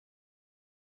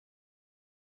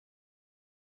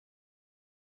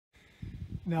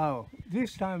Now,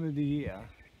 this time of the year,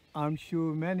 I'm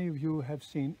sure many of you have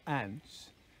seen ants,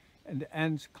 and the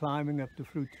ants climbing up the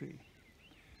fruit tree.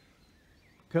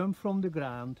 Come from the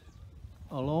ground,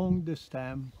 along the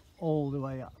stem, all the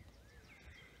way up.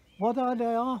 What are they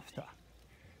after?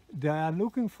 They are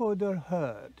looking for their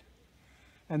herd,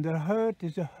 and their herd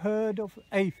is a herd of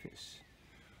aphis,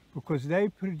 because they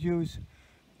produce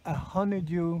a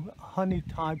honey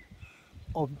type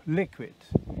of liquid,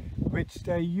 which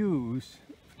they use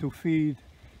to feed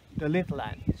the little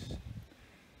ants.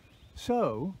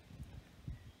 So,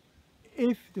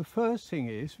 if the first thing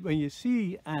is, when you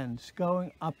see ants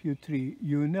going up your tree,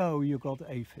 you know you got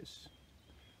aphis.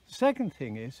 Second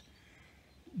thing is,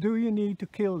 do you need to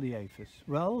kill the aphis?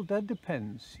 Well, that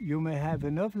depends. You may have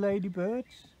enough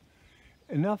ladybirds,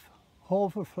 enough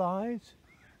hoverflies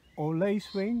or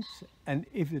lacewings, and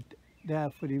if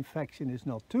therefore the infection is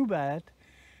not too bad,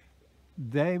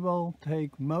 they will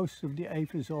take most of the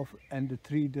aphis off and the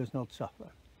tree does not suffer.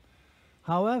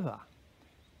 However,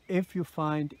 if you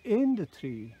find in the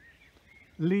tree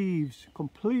leaves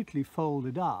completely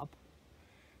folded up,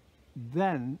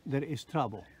 then there is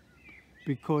trouble,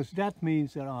 because that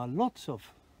means there are lots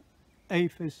of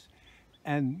aphis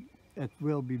and it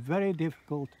will be very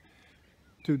difficult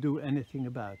to do anything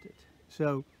about it.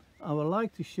 So I would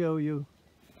like to show you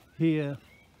here.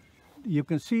 You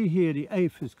can see here the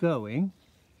aphis going.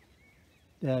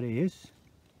 There he is.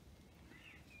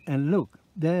 And look,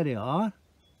 there they are.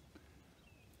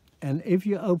 And if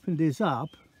you open this up,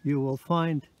 you will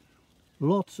find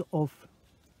lots of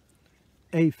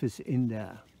aphis in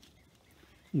there.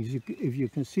 If you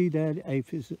can see there, the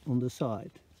aphis on the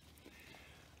side.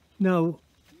 Now,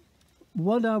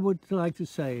 what I would like to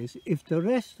say is, if the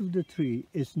rest of the tree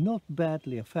is not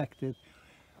badly affected,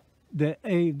 the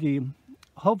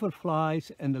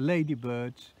hoverflies and the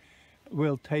ladybirds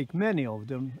will take many of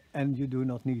them and you do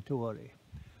not need to worry.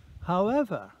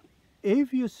 However,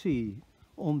 if you see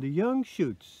on the young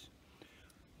shoots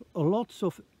lots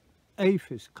of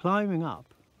aphis climbing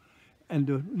up and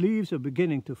the leaves are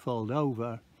beginning to fold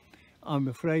over, I'm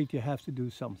afraid you have to do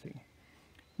something.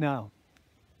 Now,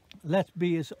 let's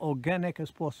be as organic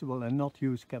as possible and not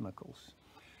use chemicals.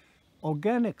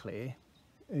 Organically,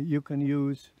 you can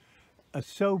use a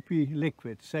soapy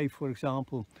liquid, say for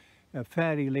example a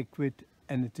fairy liquid,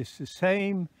 and it is the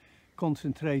same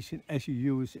concentration as you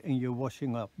use in your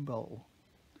washing up bowl.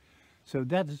 So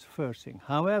that is the first thing.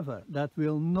 However, that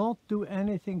will not do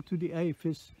anything to the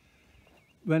aphis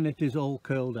when it is all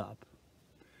curled up.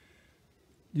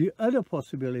 The other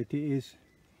possibility is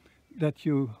that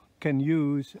you can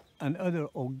use another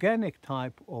organic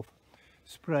type of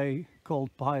spray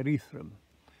called pyrethrum.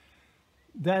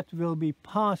 That will be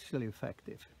partially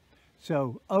effective.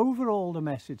 So overall the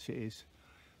message is,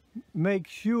 make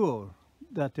sure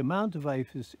that the amount of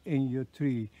aphis in your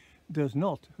tree does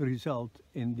not result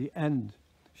in the end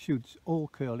shoots all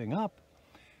curling up.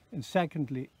 And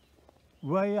secondly,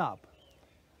 weigh up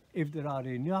if there are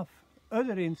enough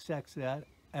other insects there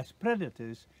as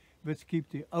predators which keep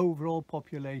the overall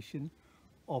population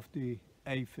of the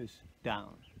aphis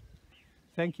down.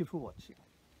 Thank you for watching.